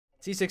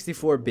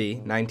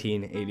T64B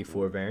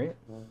 1984 variant.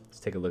 Let's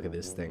take a look at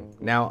this thing.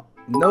 Now,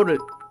 note it.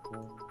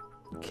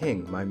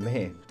 King, my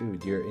man.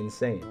 Dude, you're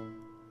insane.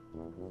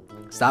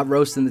 Stop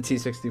roasting the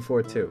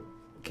T64 too.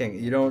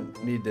 King, you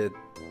don't need to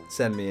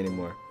send me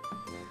anymore.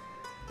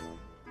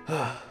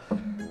 I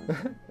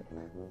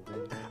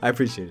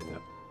appreciate it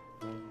though.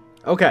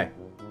 Okay.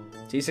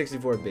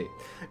 T64B.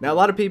 Now, a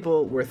lot of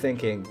people were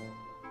thinking,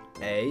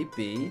 A,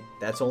 B,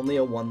 that's only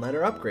a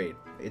one-letter upgrade.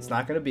 It's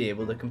not going to be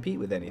able to compete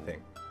with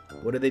anything.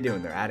 What are they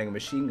doing? They're adding a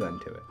machine gun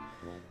to it.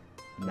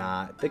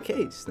 Not the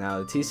case. Now,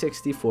 the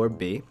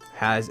T64B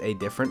has a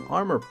different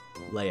armor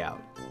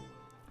layout.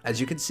 As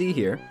you can see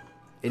here,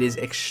 it is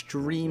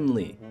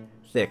extremely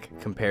thick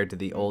compared to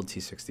the old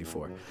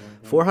T64.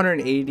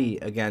 480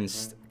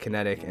 against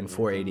kinetic and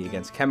 480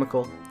 against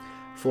chemical.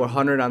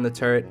 400 on the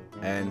turret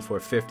and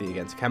 450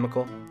 against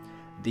chemical.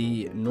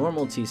 The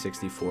normal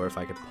T64, if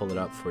I could pull it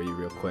up for you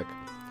real quick,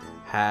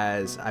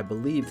 has, I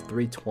believe,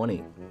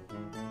 320.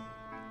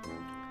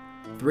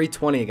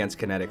 320 against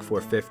kinetic,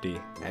 450,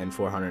 and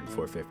 400 and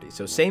 450.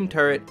 So same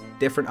turret,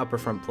 different upper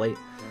front plate,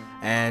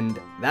 and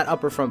that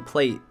upper front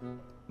plate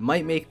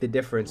might make the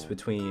difference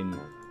between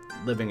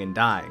living and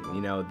dying. You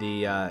know,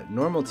 the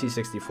normal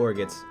T64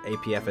 gets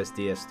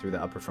APFSDS through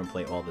the upper front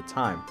plate all the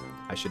time.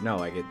 I should know,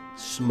 I get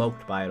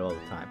smoked by it all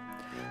the time.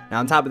 Now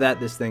on top of that,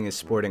 this thing is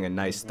sporting a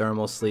nice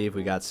thermal sleeve.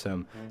 We got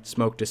some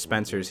smoke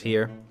dispensers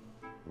here.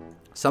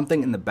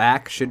 Something in the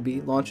back should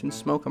be launching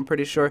smoke, I'm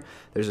pretty sure.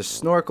 There's a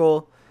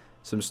snorkel,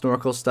 some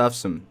snorkel stuff,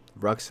 some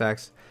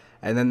rucksacks,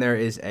 and then there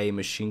is a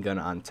machine gun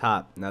on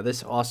top. Now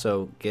this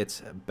also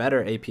gets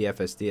better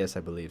APFSDS, I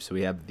believe. So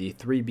we have the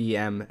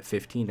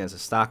 3BM15 as a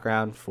stock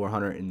round,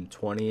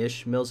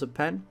 420-ish mils of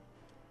pen.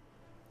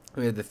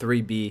 We have the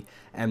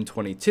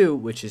 3BM22,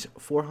 which is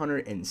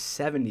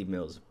 470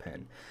 mils of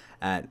pen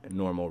at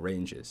normal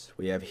ranges.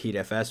 We have Heat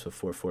FS with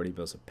 440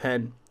 mils of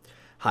pen,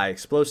 high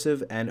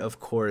explosive, and of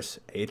course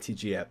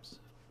ATGMs.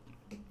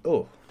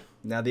 Oh,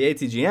 now the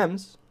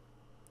ATGMs,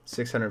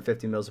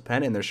 650 mils of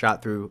pen, and they're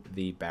shot through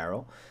the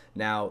barrel.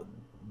 Now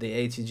the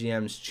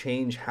ATGMs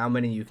change how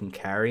many you can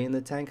carry in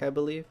the tank, I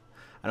believe.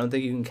 I don't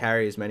think you can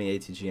carry as many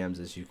ATGMs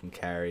as you can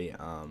carry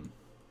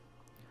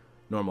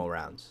normal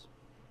rounds,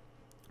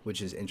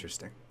 which is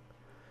interesting.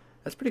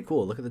 That's pretty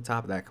cool. Look at the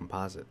top of that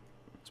composite.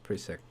 It's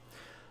pretty sick.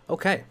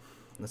 Okay,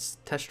 let's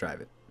test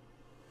drive it.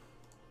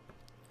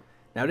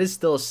 Now, it is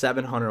still a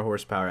 700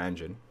 horsepower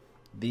engine.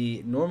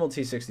 The normal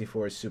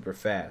T64 is super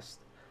fast,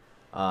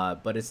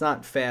 but it's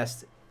not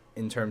fast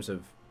in terms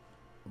of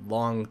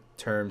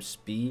long-term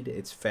speed.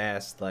 It's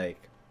fast,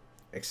 like,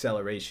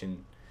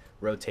 acceleration,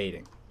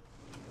 rotating.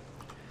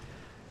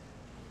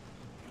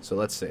 So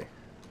let's see.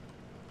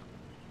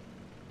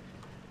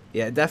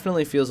 Yeah, it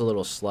definitely feels a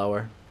little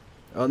slower.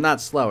 Well, not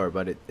slower,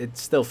 but it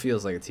still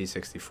feels like a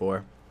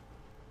T64.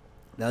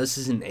 Now, this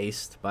isn't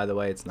aced, by the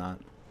way. It's not.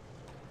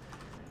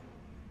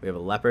 We have a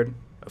leopard.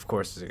 Of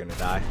course, is it going to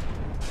die?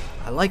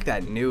 I like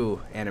that new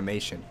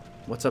animation.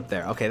 What's up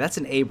there? Okay, that's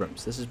an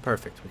Abrams. This is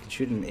perfect. We can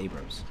shoot an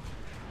Abrams.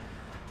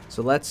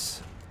 So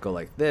let's go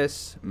like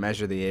this.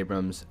 Measure the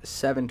Abrams.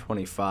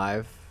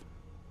 725.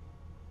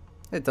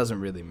 It doesn't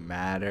really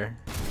matter.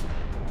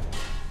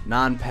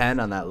 Non-pen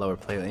on that lower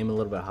plate. Aim a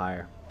little bit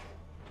higher.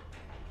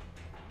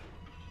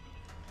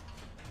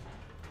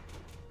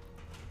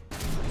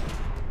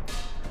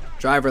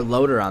 Driver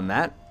loader on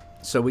that.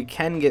 So we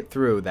can get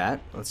through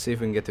that. Let's see if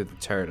we can get through the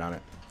turret on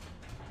it.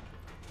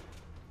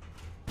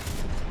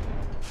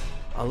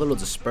 A little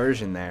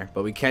dispersion there,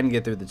 but we can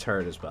get through the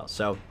turret as well.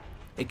 So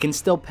it can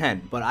still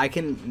pen, but I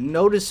can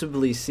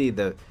noticeably see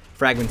the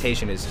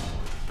fragmentation is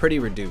pretty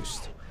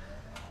reduced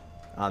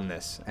on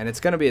this. And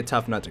it's going to be a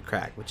tough nut to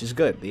crack, which is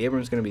good. The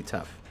Abrams is going to be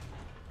tough.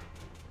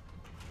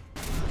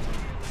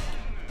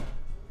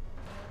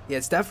 Yeah,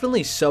 it's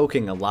definitely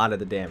soaking a lot of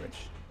the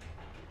damage.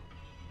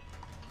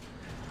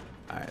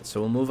 Alright, so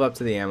we'll move up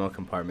to the ammo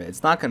compartment.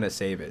 It's not going to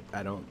save it,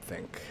 I don't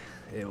think.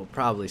 It will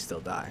probably still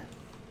die.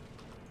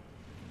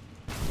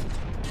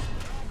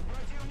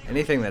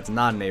 Anything that's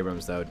not an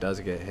Abrams, though, does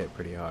get hit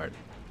pretty hard.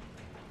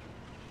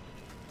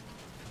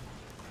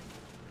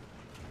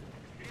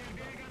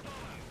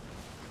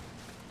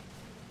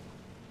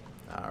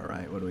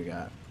 Alright, what do we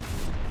got?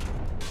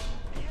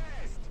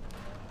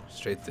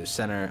 Straight to the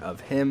center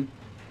of him.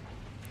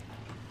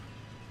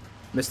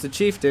 Mr.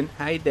 Chieftain,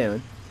 how you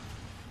doing?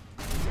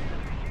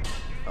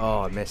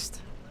 Oh, I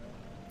missed.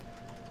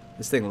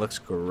 This thing looks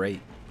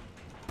great.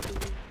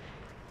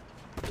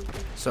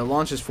 So it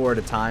launches 4 at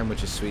a time,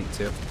 which is sweet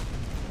too.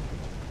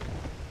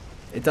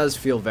 It does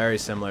feel very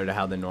similar to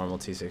how the normal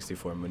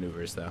T64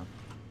 maneuvers though.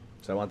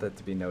 So I want that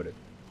to be noted.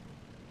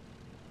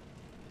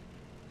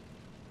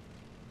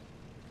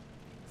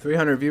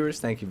 300 viewers,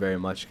 thank you very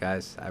much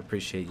guys. I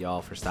appreciate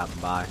y'all for stopping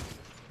by.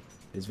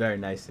 It's very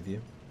nice of you.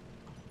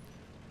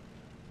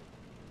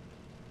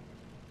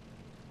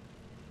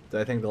 Do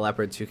I think the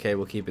Leopard 2K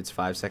will keep its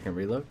 5-second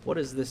reload? What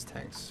is this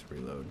tank's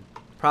reload?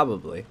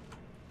 Probably.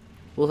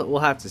 We'll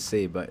have to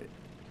see, but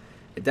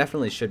it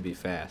definitely should be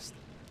fast.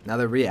 Now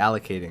they're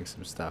reallocating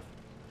some stuff.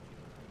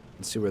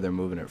 Let's see where they're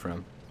moving it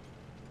from.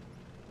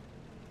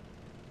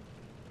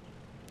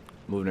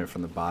 moving it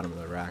from the bottom of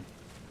the rack.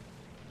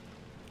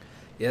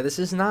 Yeah, this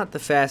is not the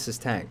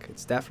fastest tank.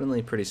 It's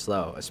definitely pretty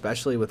slow,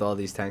 especially with all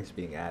these tanks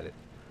being added.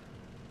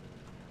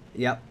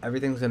 Yep,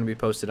 everything's going to be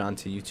posted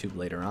onto YouTube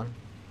later on.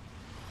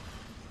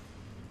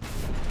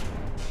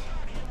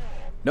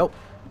 Nope,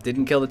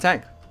 didn't kill the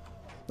tank.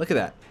 Look at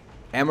that.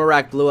 Ammo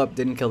rack blew up,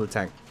 didn't kill the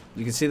tank.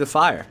 You can see the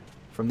fire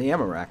from the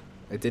ammo rack.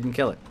 It didn't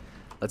kill it.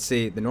 Let's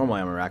see the normal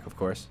ammo rack, of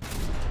course.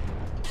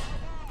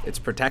 It's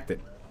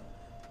protected.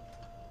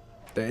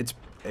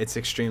 It's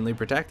extremely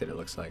protected, it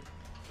looks like.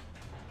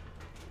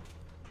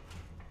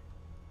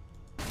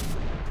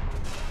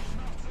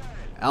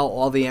 Oh,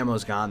 all the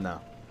ammo's gone though.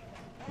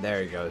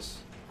 There he goes.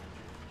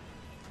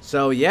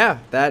 So yeah,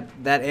 that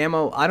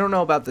ammo, I don't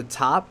know about the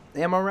top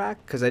ammo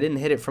rack because I didn't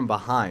hit it from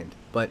behind,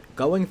 but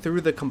going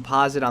through the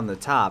composite on the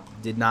top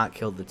did not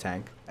kill the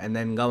tank, and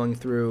then going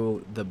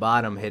through the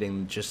bottom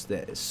hitting just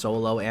the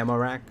solo ammo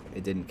rack,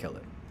 it didn't kill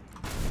it,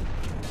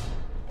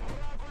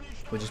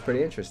 which is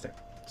pretty interesting.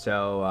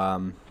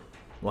 So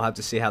we'll have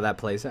to see how that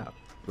plays out.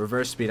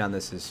 Reverse speed on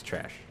this is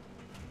trash,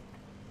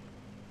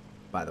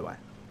 by the way.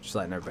 Just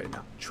letting everybody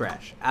know.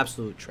 Trash.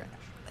 Absolute trash.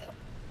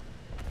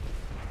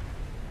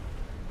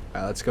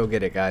 Alright, let's go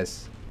get it,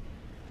 guys.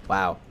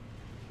 Wow.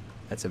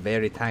 That's a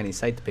very tiny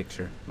sight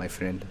picture, my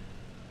friend.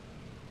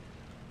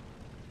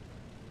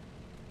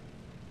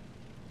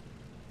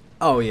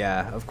 Oh,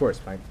 yeah. Of course,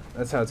 Mike.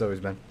 That's how it's always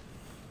been.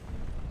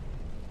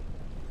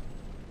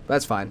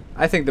 That's fine.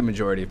 I think the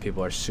majority of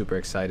people are super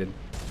excited.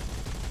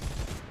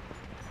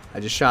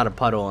 I just shot a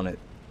puddle and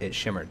it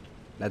shimmered.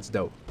 That's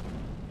dope.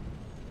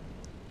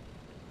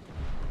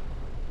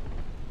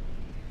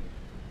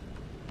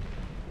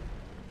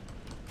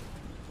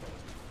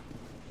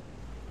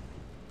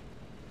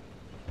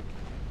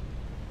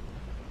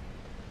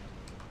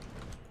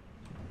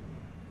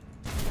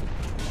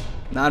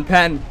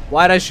 Non-pen.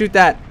 Why'd I shoot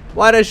that?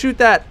 Why'd I shoot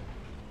that?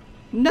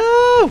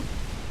 No!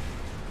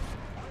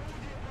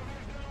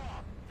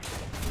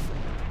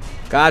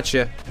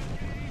 Gotcha.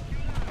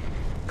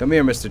 Come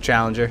here, Mr.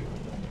 Challenger.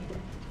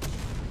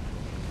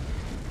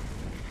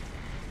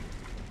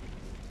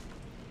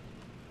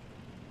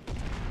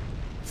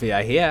 We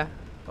are here.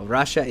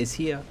 Russia is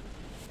here.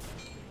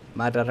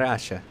 Mother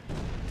Russia.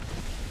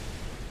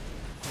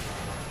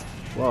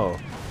 Whoa.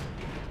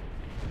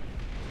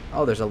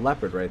 Oh, there's a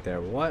leopard right there.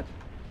 What?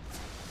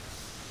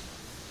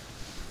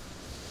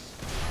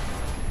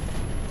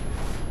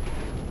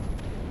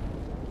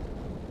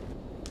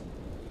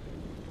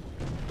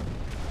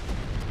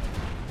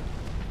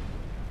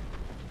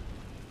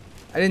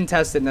 I didn't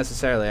test it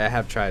necessarily. I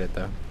have tried it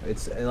though.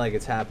 It's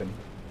happened.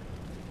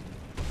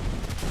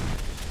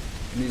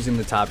 I'm using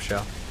the top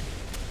shell.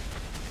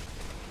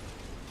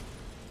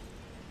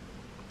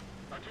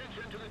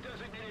 Attention to the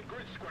designated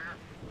grid square.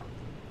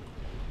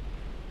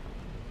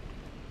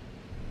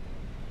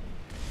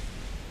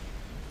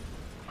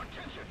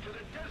 Attention to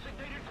the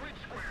designated grid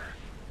square.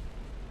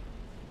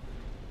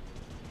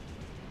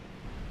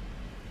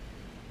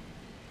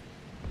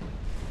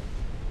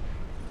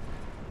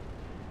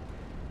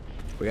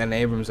 We got an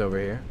Abrams over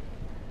here.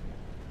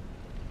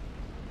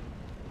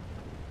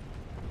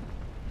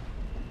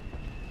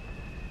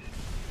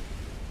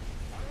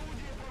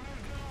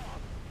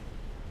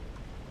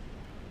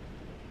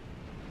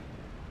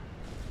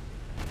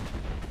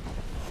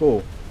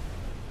 Cool.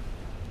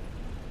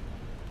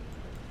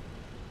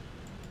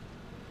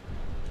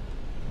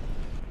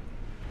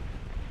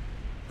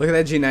 Look at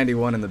that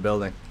G91 in the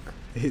building.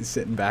 He's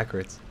sitting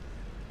backwards.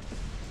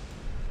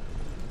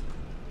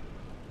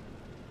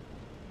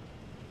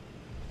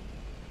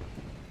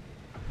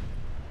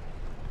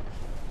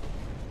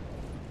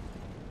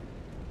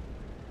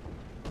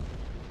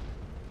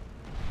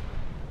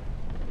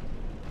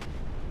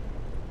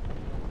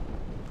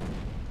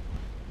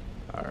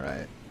 All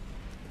right.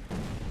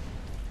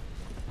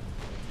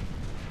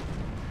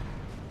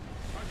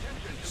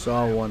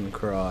 Saw one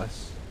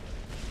cross.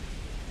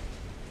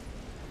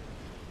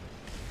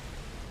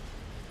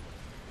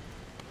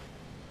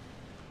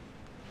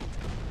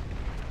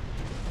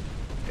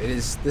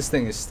 This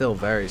thing is still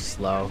very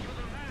slow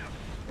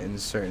in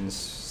certain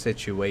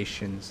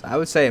situations. I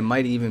would say it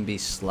might even be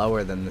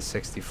slower than the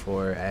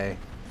 64A.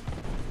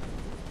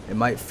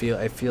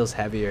 It feels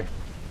heavier.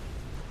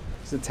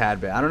 It's a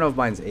tad bit. I don't know if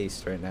mine's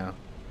aced right now.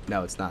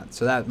 No, it's not.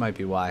 So that might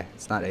be why.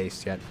 It's not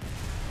aced yet.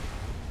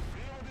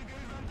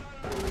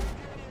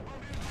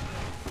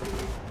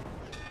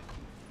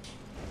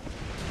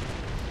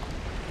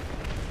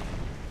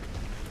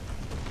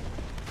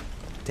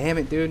 Damn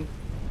it, dude.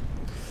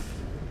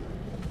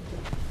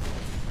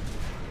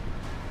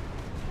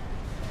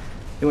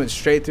 He went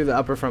straight through the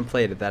upper front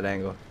plate at that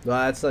angle. Well,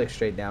 that's like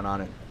straight down on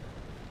it.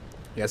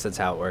 I guess that's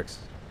how it works.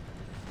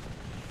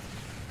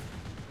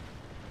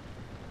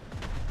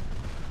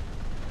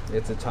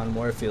 It's a ton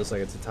more. It feels like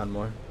it's a ton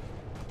more.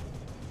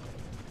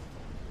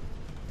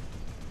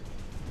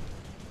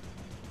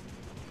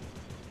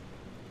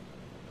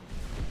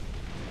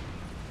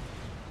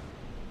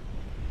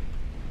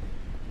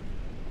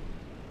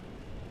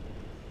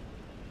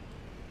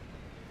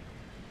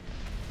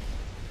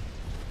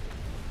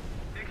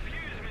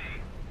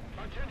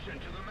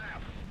 Attention to the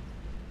map.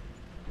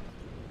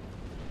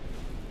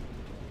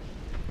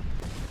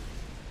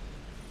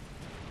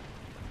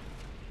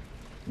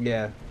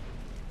 Yeah.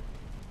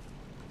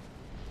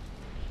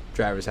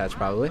 Driver's hatch,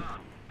 probably.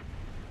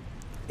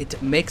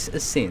 It makes a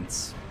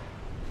sense.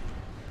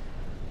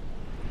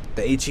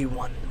 The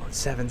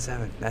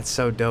HE-177. That's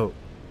so dope.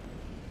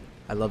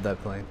 I love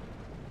that plane.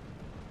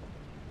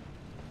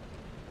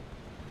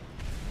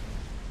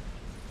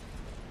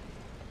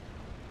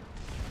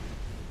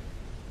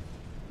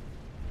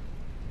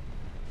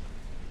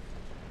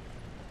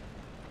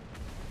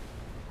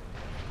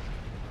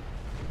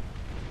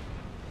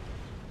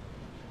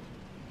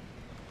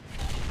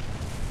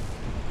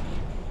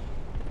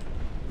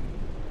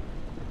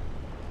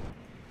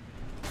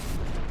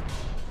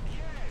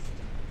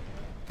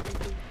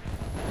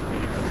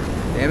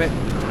 Damn it.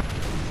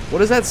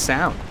 What is that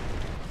sound?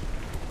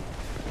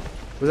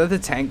 Was that the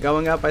tank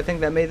going up, I think,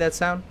 that made that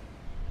sound?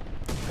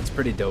 That's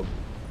pretty dope.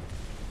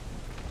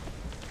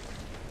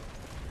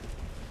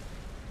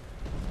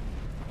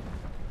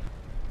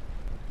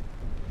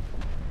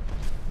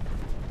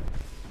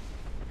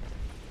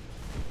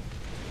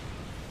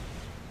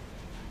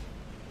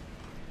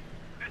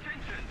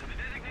 Attention to the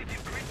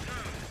designated grid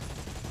zone.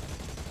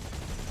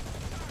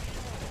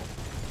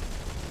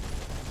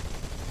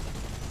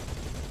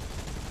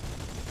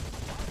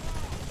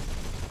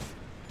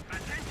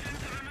 Attention to the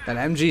map. That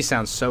MG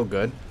sounds so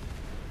good.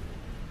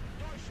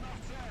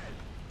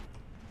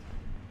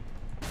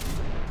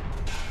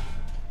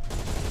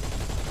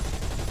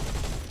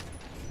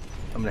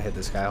 I'm gonna hit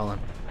this guy, hold on.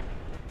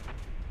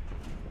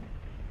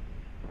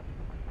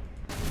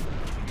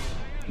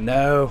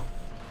 No.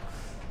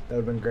 That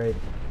would've been great.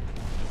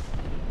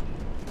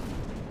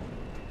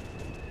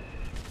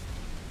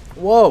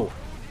 Whoa!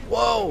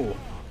 Whoa!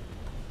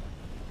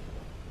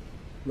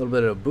 A little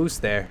bit of a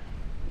boost there.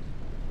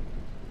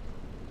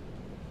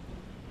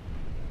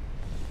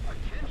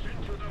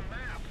 Attention to the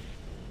map.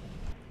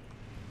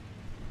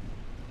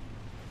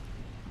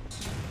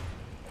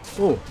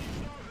 Ooh.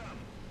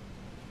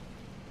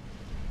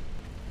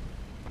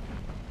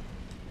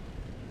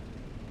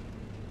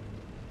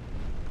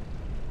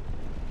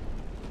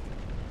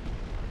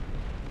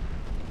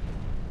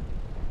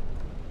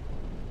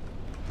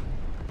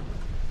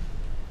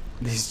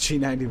 These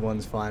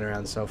G91s flying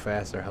around so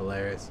fast are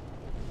hilarious.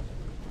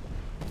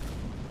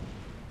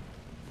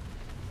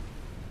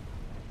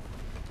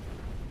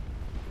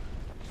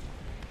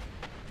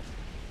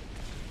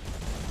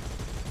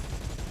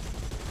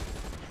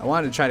 I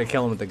wanted to try to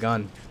kill him with the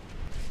gun.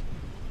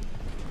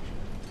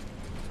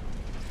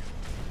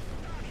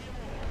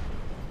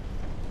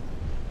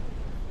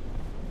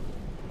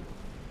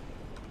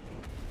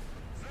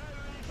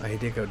 Oh, he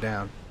did go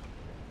down.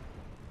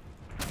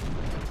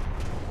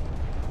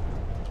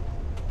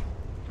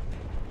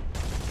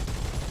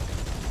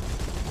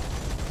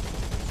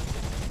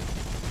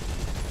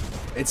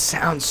 It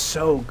sounds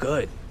so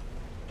good.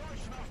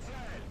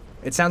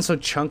 It sounds so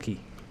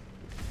chunky.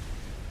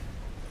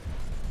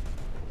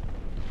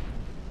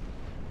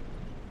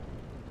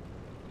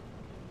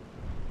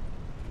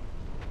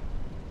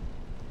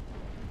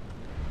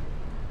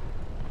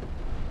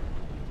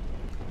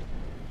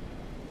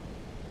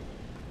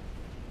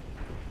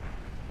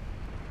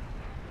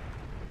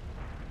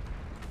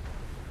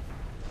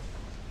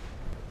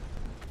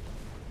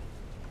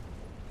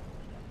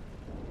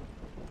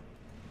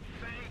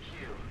 Thank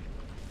you.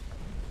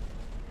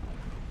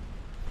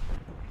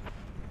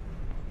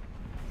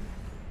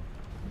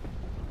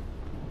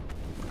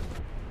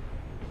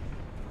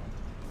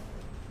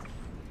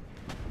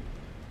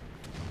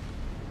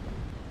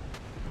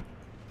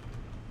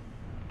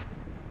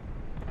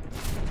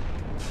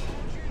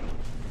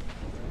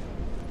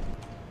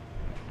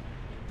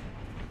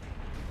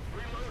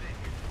 Reloading.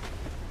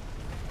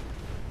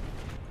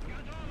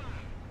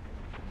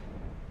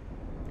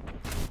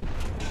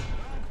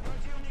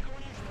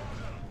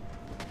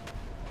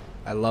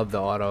 I love the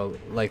auto,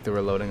 like the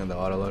reloading of the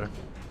autoloader.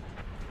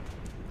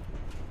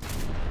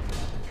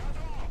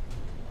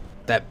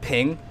 That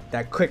ping,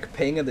 that quick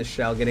ping of the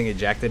shell getting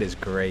ejected is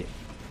great.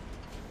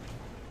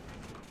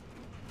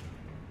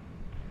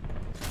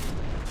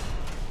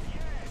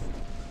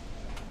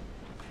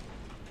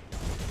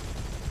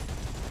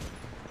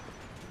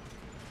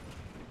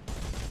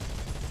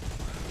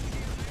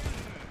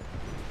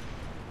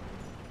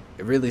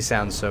 It really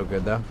sounds so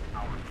good though.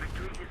 Our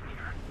victory is near.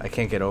 I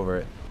can't get over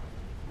it.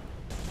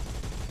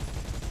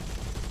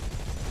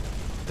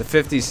 The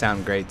 50s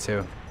sound great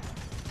too.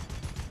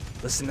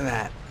 Listen to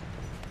that.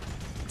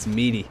 It's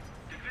meaty.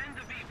 Defend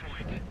the B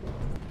point.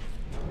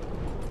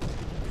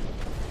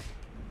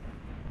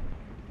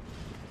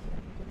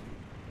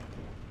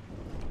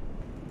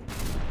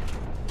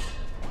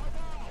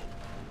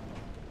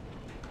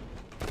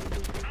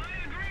 I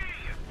agree.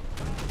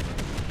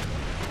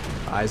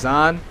 Eyes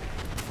on.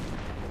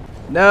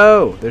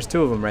 No! There's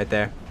two of them right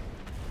there.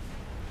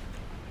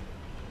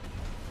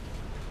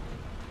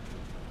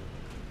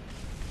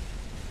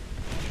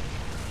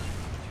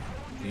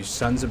 You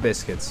sons of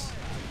biscuits.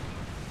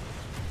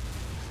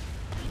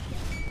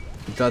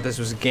 You thought this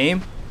was a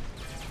game?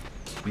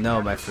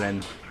 No, my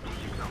friend.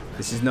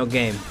 This is no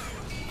game.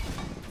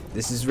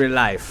 This is real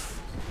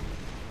life.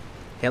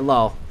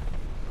 Hello.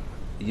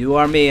 You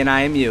are me and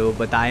I am you,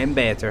 but I am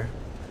better.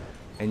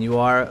 And you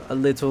are a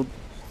little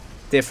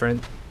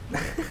different.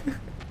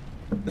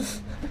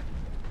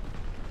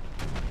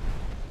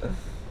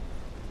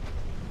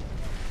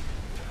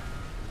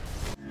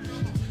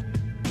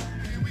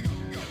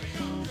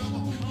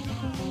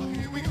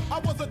 I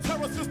was a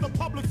terror since the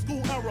public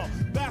school era.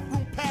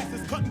 Bathroom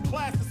passes, cutting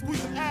classes,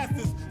 squeezing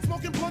asses.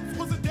 Smoking blunts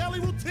was a daily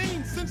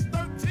routine since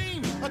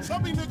 13. A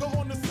chubby nigga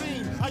on the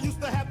scene. I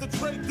used to have the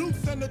tray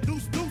deuce and the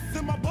deuce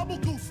in my bubble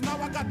goose. Now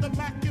I got the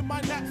Mac in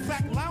my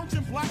knapsack,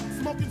 lounging black,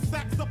 smoking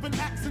sacks up in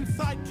axe and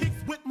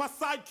sidekicks with my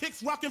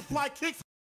sidekicks, rocking fly kicks.